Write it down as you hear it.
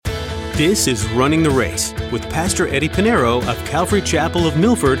This is Running the Race with Pastor Eddie Pinero of Calvary Chapel of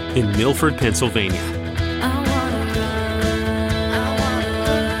Milford in Milford, Pennsylvania.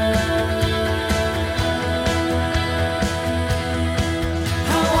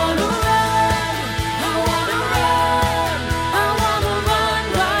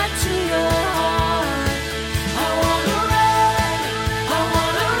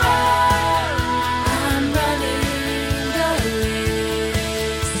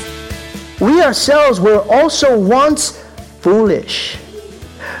 We ourselves were also once foolish,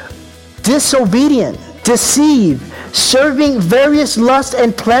 disobedient, deceived, serving various lusts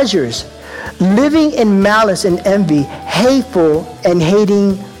and pleasures, living in malice and envy, hateful and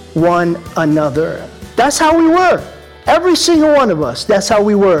hating one another. That's how we were. Every single one of us, that's how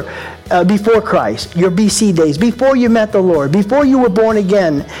we were before Christ, your BC days, before you met the Lord, before you were born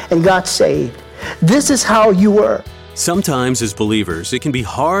again and got saved. This is how you were. Sometimes as believers, it can be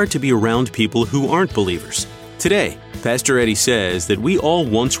hard to be around people who aren't believers. Today, Pastor Eddie says that we all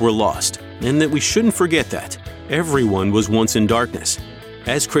once were lost, and that we shouldn't forget that. Everyone was once in darkness.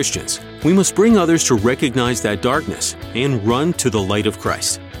 As Christians, we must bring others to recognize that darkness and run to the light of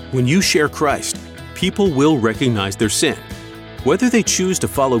Christ. When you share Christ, people will recognize their sin. Whether they choose to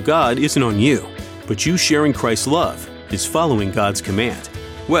follow God isn't on you, but you sharing Christ's love is following God's command.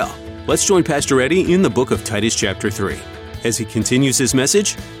 Well, let's join Pastor Eddie in the book of Titus chapter 3 as he continues his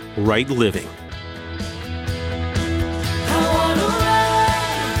message, Right Living.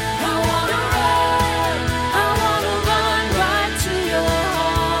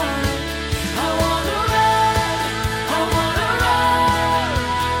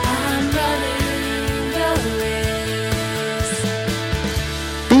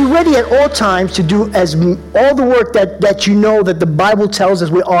 Be ready at all times to do all the work that you know that the Bible tells us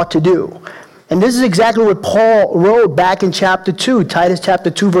we ought to do. And this is exactly what Paul wrote back in chapter 2, Titus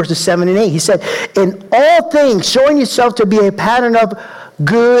chapter 2, verses 7 and 8. He said, in all things, showing yourself to be a pattern of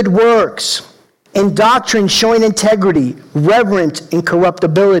good works, in doctrine showing integrity, reverence,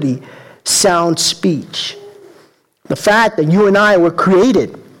 incorruptibility, sound speech. The fact that you and I were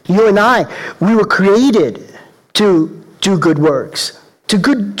created, we were created to do good works. To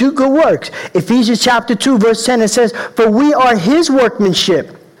do good works. Ephesians chapter 2, verse 10, it says, for we are his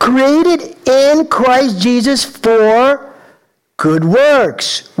workmanship, created in Christ Jesus for good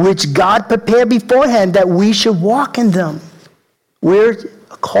works, which God prepared beforehand that we should walk in them. We're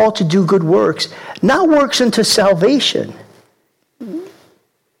called to do good works, not works unto salvation,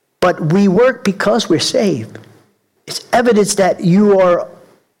 but we work because we're saved. It's evidence that you are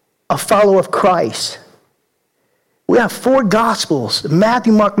a follower of Christ. We have 4 Gospels,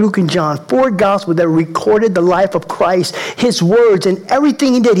 Matthew, Mark, Luke, and John, 4 Gospels that recorded the life of Christ, his words, and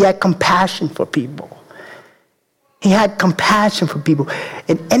everything he did. He had compassion for people. He had compassion for people.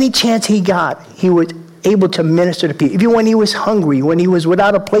 And any chance he got, he was able to minister to people. Even when he was hungry, when he was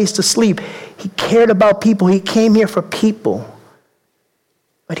without a place to sleep, he cared about people. He came here for people.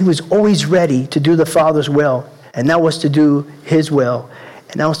 But he was always ready to do the Father's will, and that was to do his will.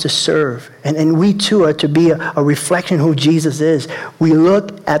 And that was to serve. And we too are to be a reflection of who Jesus is. We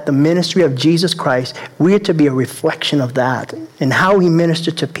look at the ministry of Jesus Christ. We are to be a reflection of that and how he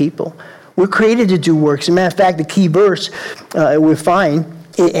ministered to people. We're created to do works. As a matter of fact, the key verse we find,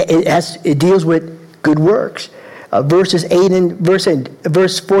 it deals with good works. Verses 8 and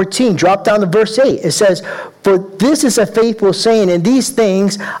verse 14. Drop down to verse 8. It says, for this is a faithful saying, and these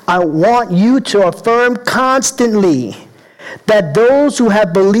things I want you to affirm constantly, that those who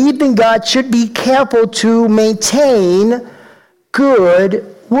have believed in God should be careful to maintain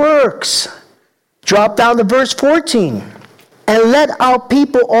good works. Drop down to verse 14. And let our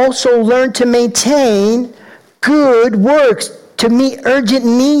people also learn to maintain good works, to meet urgent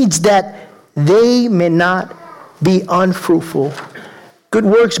needs, that they may not be unfruitful. Good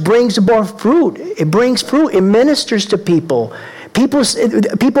works brings about fruit. It brings fruit. It ministers to people. People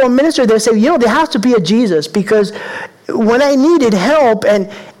are ministers. They say, there has to be a Jesus, because when I needed help, and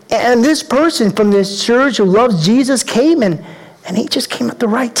this person from this church who loves Jesus came, and he just came at the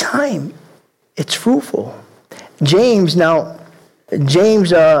right time. It's fruitful. James, you got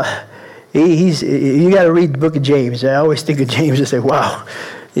to read the book of James. I always think of James and say, wow,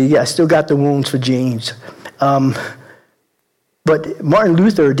 I still got the wounds for James. But Martin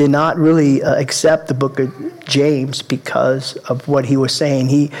Luther did not really accept the book of James because of what he was saying.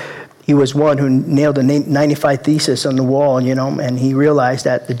 He was one who nailed the 95 Thesis on the wall, and he realized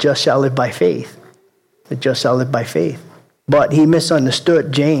that the just shall live by faith. The just shall live by faith. But he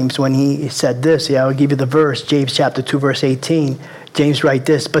misunderstood James when he said this. Yeah, I'll give you the verse, James chapter 2, verse 18. James writes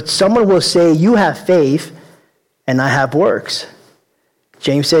this, but someone will say, you have faith and I have works.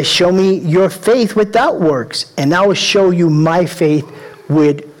 James says, show me your faith without works, and I will show you my faith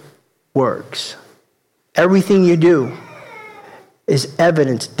with works. Everything you do is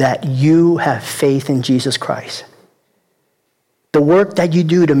evidence that you have faith in Jesus Christ. The work that you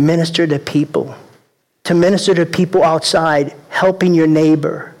do to minister to people outside, helping your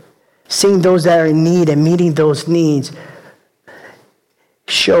neighbor, seeing those that are in need and meeting those needs,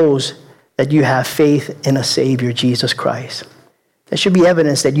 shows that you have faith in a Savior, Jesus Christ. That should be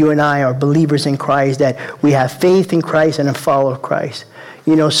evidence that you and I are believers in Christ, that we have faith in Christ and a follower of Christ.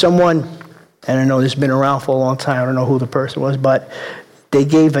 You know, someone, and I know this has been around for a long time, I don't know who the person was, but they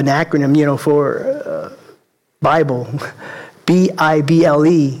gave an acronym, for Bible,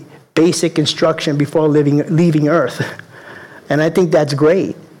 BIBLE, basic instruction before leaving earth. And I think that's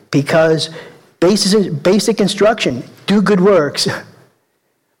great, because basic instruction, do good works,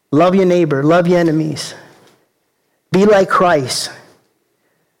 love your neighbor, love your enemies, be like Christ,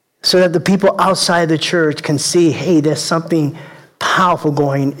 so that the people outside the church can see, hey, there's something powerful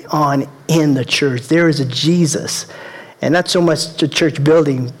going on in the church. There is a Jesus. And not so much the church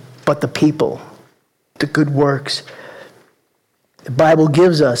building, but the people, the good works. The Bible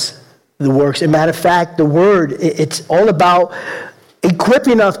gives us the works. As a matter of fact, the word, it's all about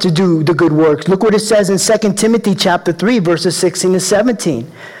equipping us to do the good works. Look what it says in 2 Timothy chapter 3, verses 16 to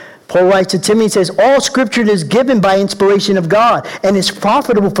 17. Paul writes to Timothy and says, all scripture is given by inspiration of God and is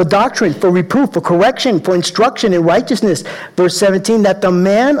profitable for doctrine, for reproof, for correction, for instruction in righteousness. Verse 17, that the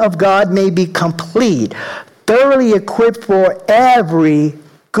man of God may be complete, thoroughly equipped for every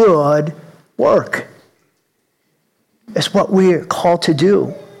good work. That's what we're called to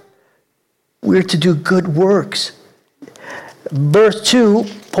do. We're to do good works. Verse 2,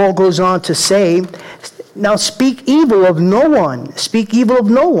 Paul goes on to say, now speak evil of no one. Speak evil of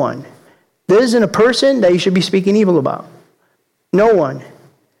no one. There isn't a person that you should be speaking evil about. No one.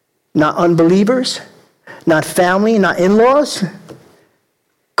 Not unbelievers, not family, not in-laws,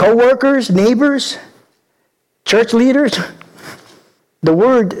 co-workers, neighbors, church leaders. The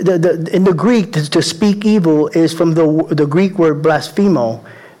word in the Greek to speak evil is from the Greek word blasphemo,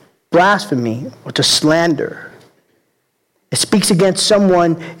 blasphemy, or to slander. It speaks against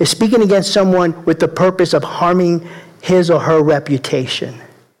someone, it's speaking against someone with the purpose of harming his or her reputation.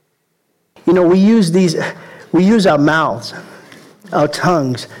 You know, we use our mouths, our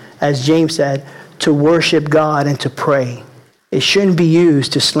tongues, as James said, to worship God and to pray. It shouldn't be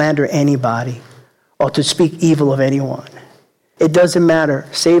used to slander anybody or to speak evil of anyone. It doesn't matter,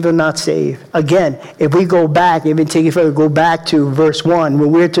 saved or not saved. Again, if we go back, even take it further, go back to verse 1, where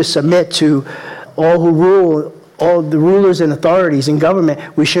we're to submit to all who rule, all the rulers and authorities in government,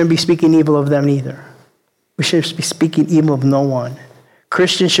 we shouldn't be speaking evil of them either. We shouldn't be speaking evil of no one.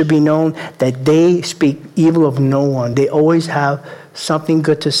 Christians should be known that they speak evil of no one. They always have something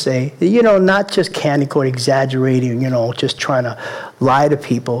good to say. You know, not just candy coat exaggerating, just trying to lie to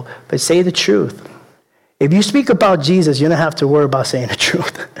people, but say the truth. If you speak about Jesus, you don't have to worry about saying the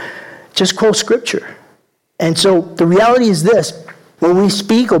truth. Just quote scripture. And so the reality is this. When we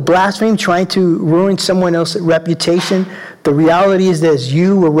speak or blaspheme, trying to ruin someone else's reputation, the reality is this.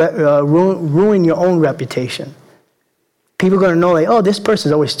 You will ruin your own reputation. People are going to know, like, oh, this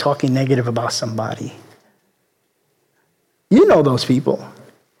person's always talking negative about somebody. You know those people.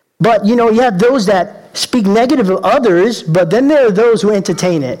 But, you have those that speak negative of others, but then there are those who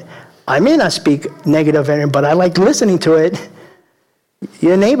entertain it. I may not speak negative of anyone, but I like listening to it.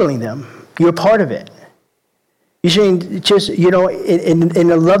 You're enabling them. You're part of it. You shouldn't just,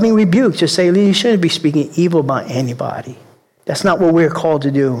 in a loving rebuke, just say, you shouldn't be speaking evil about anybody. That's not what we're called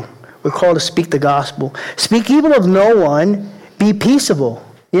to do. We're called to speak the gospel. Speak evil of no one. Be peaceable.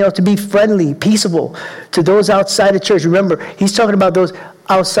 To be friendly, peaceable to those outside the church. Remember, he's talking about those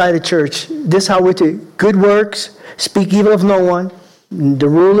outside the church. This is how we're to good works. Speak evil of no one. The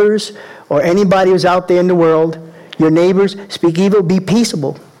rulers or anybody who's out there in the world. Your neighbors, speak evil, be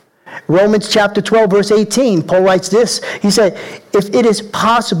peaceable. Romans chapter 12, verse 18, Paul writes this. He said, if it is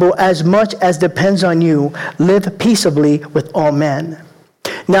possible, as much as depends on you, live peaceably with all men.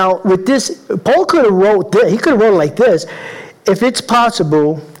 Now, with this, Paul could have wrote this. He could have wrote it like this. If it's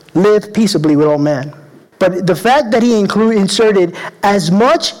possible, live peaceably with all men. But the fact that he inserted, as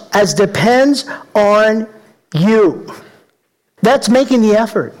much as depends on you, that's making the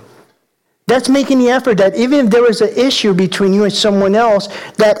effort. That's making the effort that even if there was an issue between you and someone else,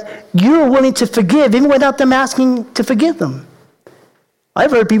 that you're willing to forgive, even without them asking to forgive them.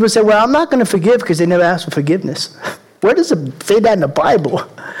 I've heard people say, well, I'm not going to forgive because they never asked for forgiveness. Where does it say that in the Bible?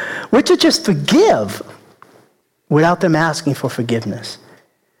 We're to just forgive without them asking for forgiveness.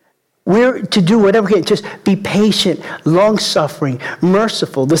 We're to do whatever we can. Just be patient, long-suffering,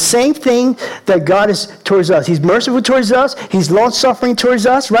 merciful. The same thing that God is towards us. He's merciful towards us. He's long-suffering towards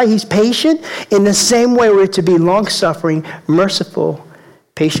us, right? He's patient. In the same way, we're to be long-suffering, merciful,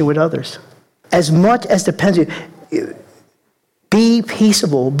 patient with others. As much as depends on you, be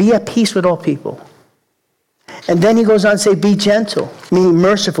peaceable. Be at peace with all people. And then he goes on to say, be gentle, meaning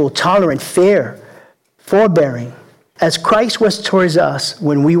merciful, tolerant, fair, forbearing. As Christ was towards us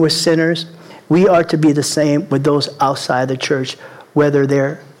when we were sinners, we are to be the same with those outside the church, whether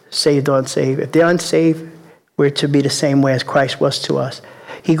they're saved or unsaved. If they're unsaved, we're to be the same way as Christ was to us.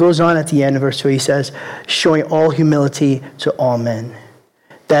 He goes on at the end of verse 2, he says, showing all humility to all men.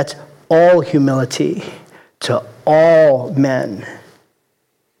 That's all humility to all men,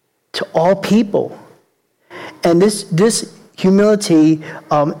 to all people. And this humility,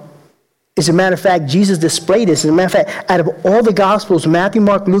 as a matter of fact, Jesus displayed this. As a matter of fact, out of all the Gospels, Matthew,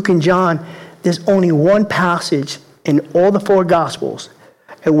 Mark, Luke, and John, there's only one passage in all the four Gospels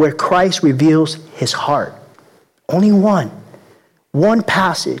where Christ reveals his heart. Only one. One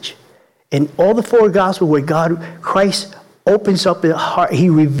passage in all the four Gospels where Christ opens up his heart. He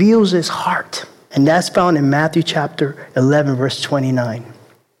reveals his heart. And that's found in Matthew chapter 11, verse 29.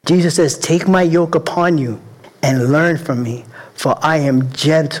 Jesus says, take my yoke upon you and learn from me, for I am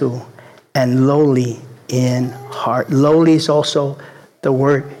gentle and lowly in heart. Lowly is also the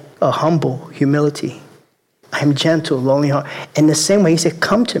word humble, humility. I am gentle, lowly in heart. In the same way, he said,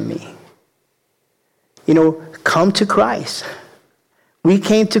 come to me. Come to Christ. We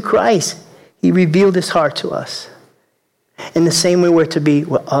came to Christ. He revealed his heart to us. In the same way, we're to be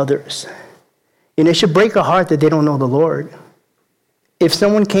with others. It should break a heart that they don't know the Lord. If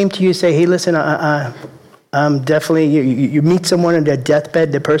someone came to you and say, hey, listen, I'm definitely, you meet someone on their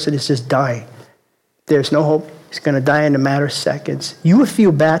deathbed, the person is just dying. There's no hope. He's going to die in a matter of seconds. You would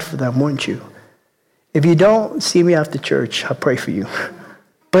feel bad for them, wouldn't you? If you don't, see me after church. I'll pray for you.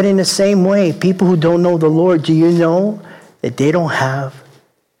 But in the same way, people who don't know the Lord, do you know that they don't have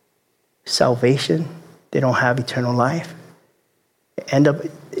salvation? They don't have eternal life? End up,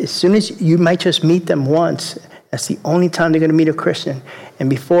 as soon as you might just meet them once, that's the only time they're going to meet a Christian. And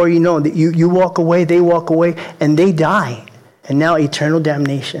before you know, you walk away, they walk away, and they die. And now eternal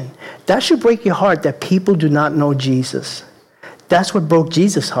damnation. That should break your heart that people do not know Jesus. That's what broke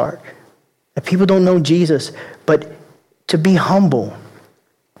Jesus' heart. That people don't know Jesus. But to be humble.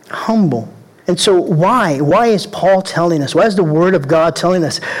 Humble. And so why? Why is Paul telling us? Why is the Word of God telling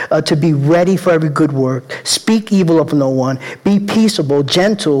us to be ready for every good work? Speak evil of no one. Be peaceable,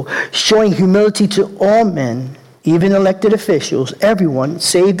 gentle, showing humility to all men, even elected officials, everyone,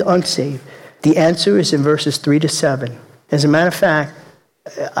 saved, unsaved. The answer is in verses 3-7. As a matter of fact,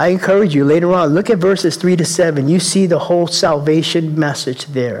 I encourage you later on, look at verses 3-7. You see the whole salvation message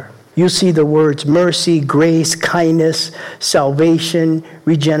there. You see the words mercy, grace, kindness, salvation,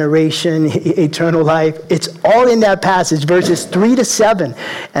 regeneration, eternal life. It's all in that passage, verses 3-7.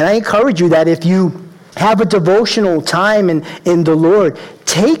 And I encourage you that if you have a devotional time in the Lord,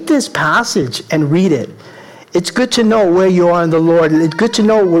 take this passage and read it. It's good to know where you are in the Lord. And it's good to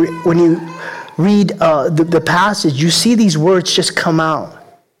know when you read the passage, you see these words just come out.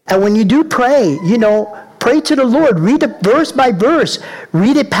 And when you do pray, pray to the Lord. Read it verse by verse.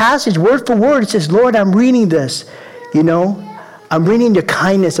 Read it passage, word for word. It says, Lord, I'm reading this. I'm reading your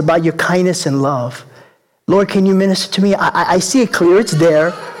kindness, about your kindness and love. Lord, can you minister to me? I see it clear. It's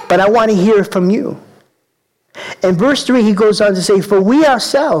there. But I want to hear it from you. In verse 3, he goes on to say, for we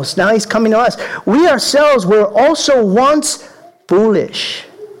ourselves, now he's coming to us, we ourselves were also once foolish,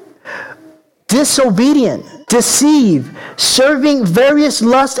 disobedient, deceived, serving various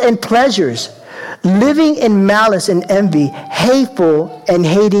lusts and pleasures, living in malice and envy, hateful and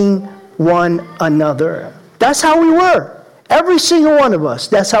hating one another. That's how we were. Every single one of us,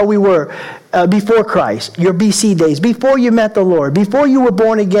 that's how we were before Christ, your BC days, before you met the Lord, before you were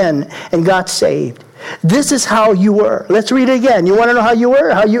born again and got saved. This is how you were. Let's read it again. You want to know how you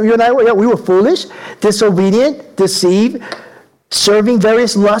were? How you and I were? We were foolish, disobedient, deceived, serving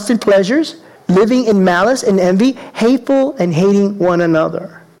various lusts and pleasures, living in malice and envy, hateful and hating one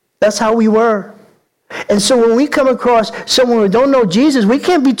another. That's how we were. And so when we come across someone who don't know Jesus, we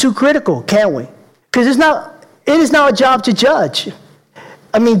can't be too critical, can we? Because it is not a job to judge.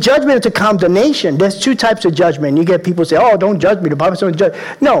 I mean, judgment to condemnation. There's two types of judgment. You get people say, oh, don't judge me. The Bible says don't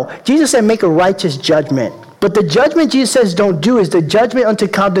judge. No, Jesus said make a righteous judgment. But the judgment Jesus says don't do is the judgment unto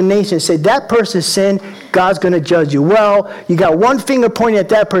condemnation. Say that person sinned, God's going to judge you. Well, you got one finger pointing at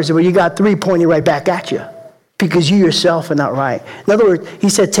that person, but you got three pointing right back at you because you yourself are not right. In other words, he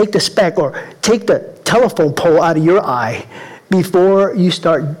said take the speck or take the telephone pole out of your eye before you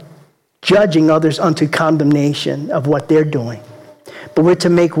start judging others unto condemnation of what they're doing. But we're to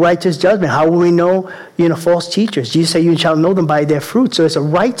make righteous judgment. How will we know, false teachers? Jesus said, you shall know them by their fruit. So it's a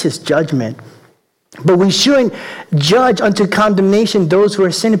righteous judgment. But we shouldn't judge unto condemnation those who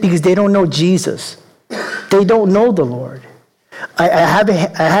are sinning because they don't know Jesus. They don't know the Lord. I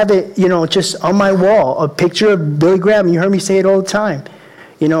have it, just on my wall, a picture of Billy Graham. You heard me say it all the time.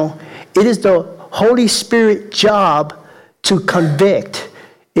 It is the Holy Spirit's job to convict.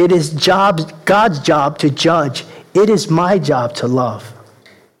 It is God's job to judge. It is my job to love.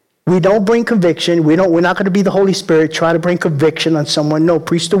 We don't bring conviction. We're not going to be the Holy Spirit, try to bring conviction on someone. No,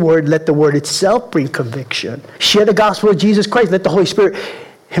 preach the word. Let the word itself bring conviction. Share the gospel of Jesus Christ. Let the Holy Spirit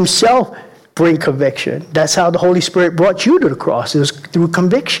himself bring conviction. That's how the Holy Spirit brought you to the cross. It was through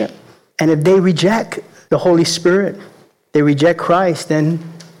conviction. And if they reject the Holy Spirit, they reject Christ, then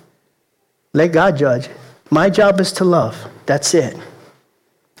let God judge. My job is to love. That's it.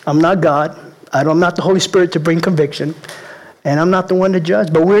 I'm not God. I'm not the Holy Spirit to bring conviction. And I'm not the one to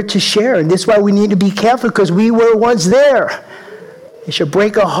judge, but we're to share. And that's why we need to be careful, because we were once there. It should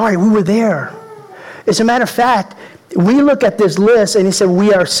break our heart. We were there. As a matter of fact, we look at this list and he said,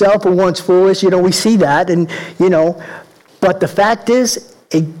 we ourselves were once foolish. We see that. And, but the fact is,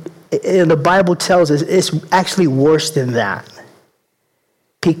 the Bible tells us it's actually worse than that.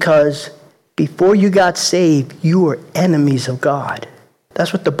 Because before you got saved, you were enemies of God.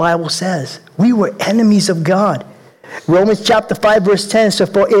 That's what the Bible says. We were enemies of God. Romans chapter 5, verse 10 says,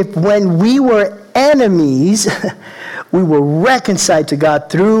 for if when we were enemies, we were reconciled to God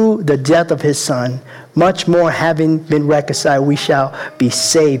through the death of his Son, much more having been reconciled, we shall be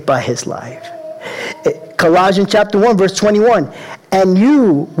saved by his life. Colossians chapter 1, verse 21, and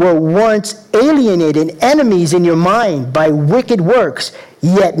you were once alienated, enemies in your mind by wicked works,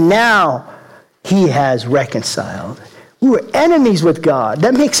 yet now he has reconciled. We were enemies with God.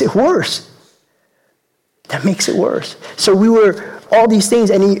 That makes it worse. That makes it worse. So we were all these things,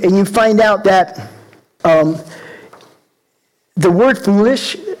 and you find out that the word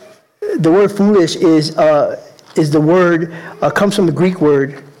foolish is the word comes from the Greek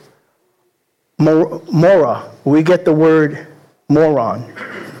word mora. We get the word moron.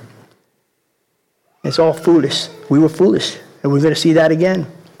 It's all foolish. We were foolish, and we're going to see that again.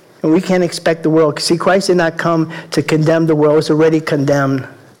 And we can't expect the world. See, Christ did not come to condemn the world. It's already condemned.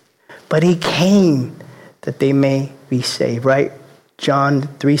 But he came that they may be saved, right? John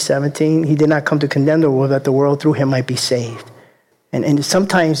 3:17, he did not come to condemn the world, that the world through him might be saved. And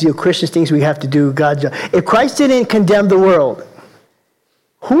sometimes, Christians things we have to do God's job. If Christ didn't condemn the world,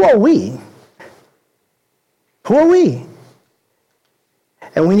 who are we? Who are we?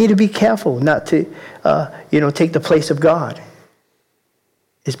 And we need to be careful not to, take the place of God.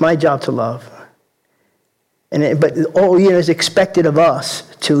 It's my job to love. But all is expected of us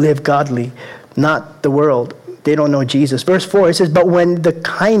to live godly, not the world. They don't know Jesus. Verse 4, it says, but when the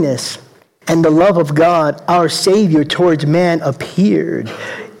kindness and the love of God, our Savior, towards man appeared.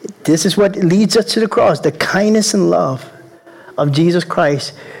 This is what leads us to the cross, the kindness and love of Jesus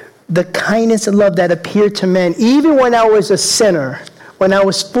Christ. The kindness and love that appeared to men, even when I was a sinner, when I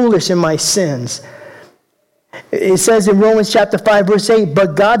was foolish in my sins. It says in Romans chapter 5, verse 8,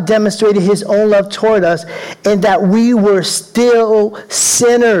 but God demonstrated his own love toward us in that we were still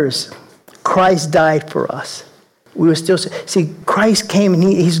sinners. Christ died for us. We were still, see, Christ came and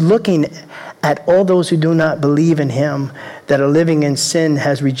he's looking at all those who do not believe in him, that are living in sin,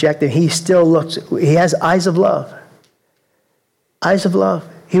 has rejected. He still looks, he has eyes of love. Eyes of love.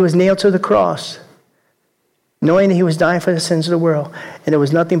 He was nailed to the cross, knowing that he was dying for the sins of the world. And there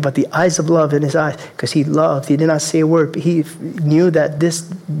was nothing but the eyes of love in his eyes, because he loved. He did not say a word. He knew that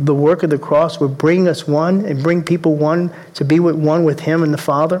the work of the cross would bring us one and bring people one to be one with him and the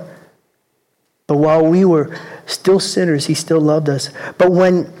Father. But while we were still sinners, he still loved us. But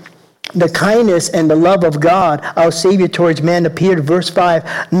when the kindness and the love of God, our Savior towards man, appeared, verse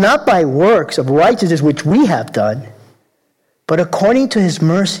 5, not by works of righteousness which we have done, but according to his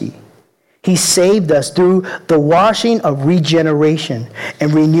mercy, he saved us through the washing of regeneration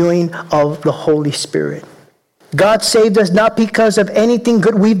and renewing of the Holy Spirit. God saved us not because of anything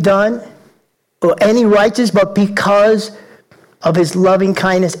good we've done or any righteous, but because of his loving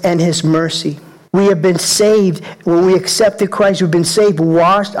kindness and his mercy. We have been saved. When we accepted Christ, we've been saved,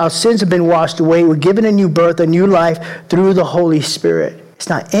 washed. Our sins have been washed away. We're given a new birth, a new life through the Holy Spirit. It's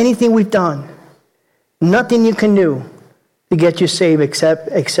not anything we've done. Nothing you can do to get you saved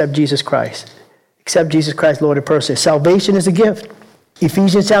except Jesus Christ. Except Jesus Christ, Lord and person. Salvation is a gift.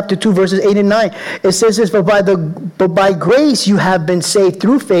 Ephesians chapter 2, verses 8 and 9. It says this, but by grace you have been saved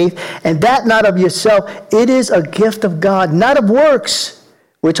through faith, and that not of yourself. It is a gift of God, not of works,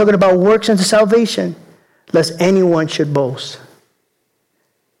 We're talking about works unto salvation, lest anyone should boast.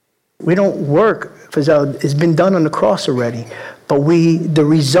 We don't work for salvation. It's been done on the cross already. But the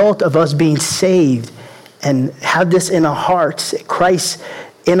result of us being saved and have this in our hearts, Christ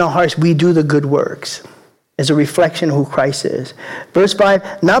in our hearts, we do the good works. It's a reflection of who Christ is. Verse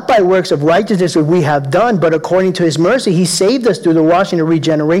 5, not by works of righteousness that we have done, but according to his mercy, he saved us through the washing and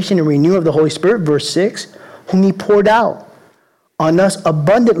regeneration and renewal of the Holy Spirit. Verse 6, whom he poured out on us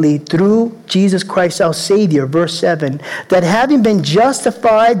abundantly through Jesus Christ our Savior. Verse 7, that having been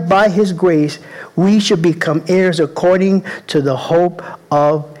justified by his grace, we should become heirs according to the hope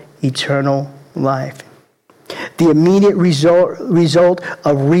of eternal life. The immediate result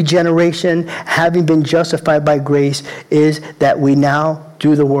of regeneration, having been justified by grace, is that we now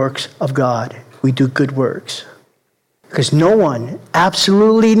do the works of God. We do good works. Because no one,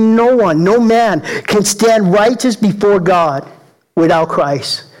 absolutely no one, no man can stand righteous before God without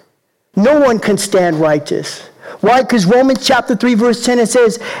Christ. No one can stand righteous. Why? Because Romans chapter 3 verse 10, it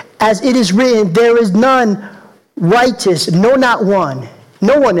says, as it is written, there is none righteous, no, not one.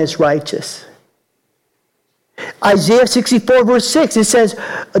 No one is righteous. Isaiah 64 verse 6, it says,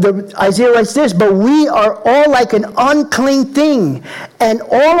 Isaiah writes this, but we are all like an unclean thing, and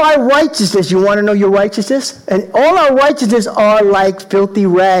all our righteousness, you want to know your righteousness? And all our righteousness are like filthy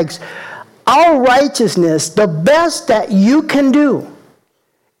rags. Our righteousness, the best that you can do,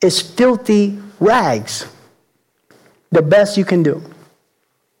 is filthy rags. The best you can do.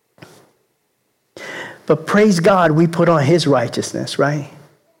 But praise God, we put on his righteousness, right?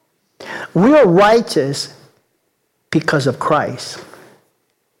 We are righteous because of Christ.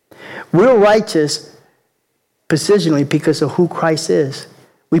 We're righteous positionally because of who Christ is.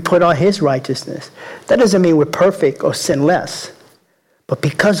 We put on his righteousness. That doesn't mean we're perfect or sinless, but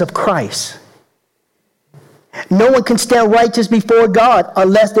because of Christ. No one can stand righteous before God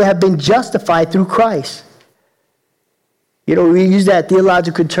unless they have been justified through Christ. You know, we use that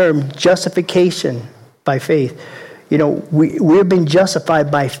theological term, justification by faith. You know, we've been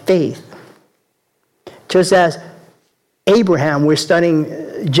justified by faith. Just as Abraham, we're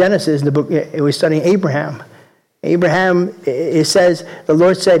studying Genesis, the book, we're studying Abraham. Abraham, it says, the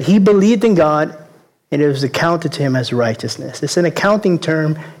Lord said he believed in God and it was accounted to him as righteousness. It's an accounting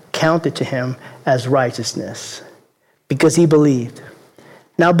term, counted to him as righteousness because he believed.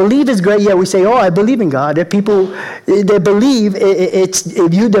 Now, believe is great. Yeah, we say, oh, I believe in God. There are people, they believe,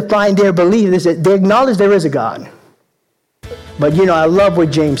 if you define their belief, they acknowledge there is a God. But, you know, I love what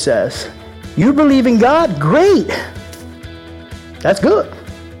James says. You believe in God? Great. That's good.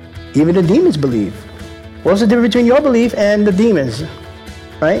 Even the demons believe. What's the difference between your belief and the demons?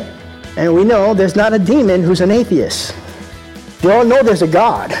 Right? And we know there's not a demon who's an atheist. They all know there's a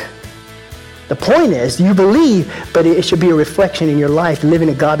God. The point is, you believe, but it should be a reflection in your life, living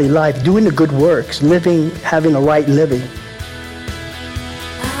a godly life, doing the good works, living, having a right living.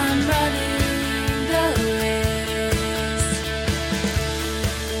 I'm running the race.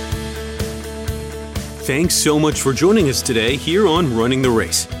 Thanks so much for joining us today here on Running the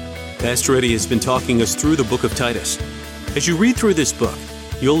Race. Pastor Eddie has been talking us through the book of Titus. As you read through this book,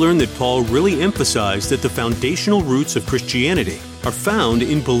 you'll learn that Paul really emphasized that the foundational roots of Christianity are found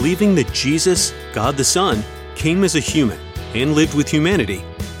in believing that Jesus, God the Son, came as a human and lived with humanity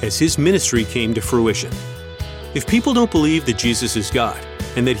as his ministry came to fruition. If people don't believe that Jesus is God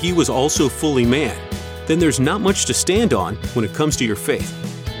and that he was also fully man, then there's not much to stand on when it comes to your faith.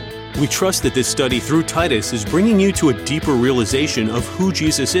 We trust that this study through Titus is bringing you to a deeper realization of who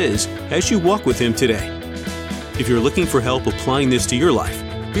Jesus is as you walk with him today. If you're looking for help applying this to your life,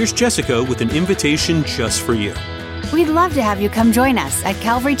 here's Jessica with an invitation just for you. We'd love to have you come join us at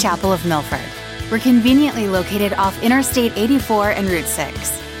Calvary Chapel of Milford. We're conveniently located off Interstate 84 and Route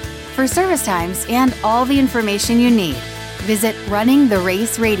 6. For service times and all the information you need, visit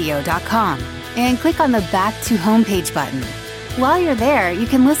runningtheraceradio.com and click on the Back to Homepage button. While you're there, you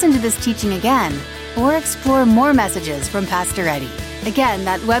can listen to this teaching again or explore more messages from Pastor Eddie. Again,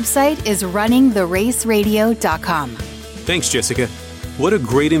 that website is runningtheraceradio.com. Thanks, Jessica. What a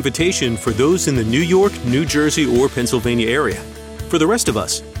great invitation for those in the New York, New Jersey, or Pennsylvania area. For the rest of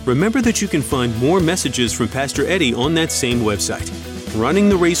us, remember that you can find more messages from Pastor Eddie on that same website,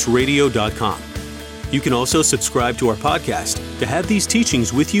 runningtheraceradio.com. You can also subscribe to our podcast to have these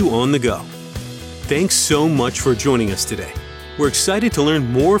teachings with you on the go. Thanks so much for joining us today. We're excited to learn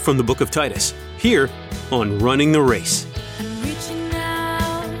more from the book of Titus here on Running the Race.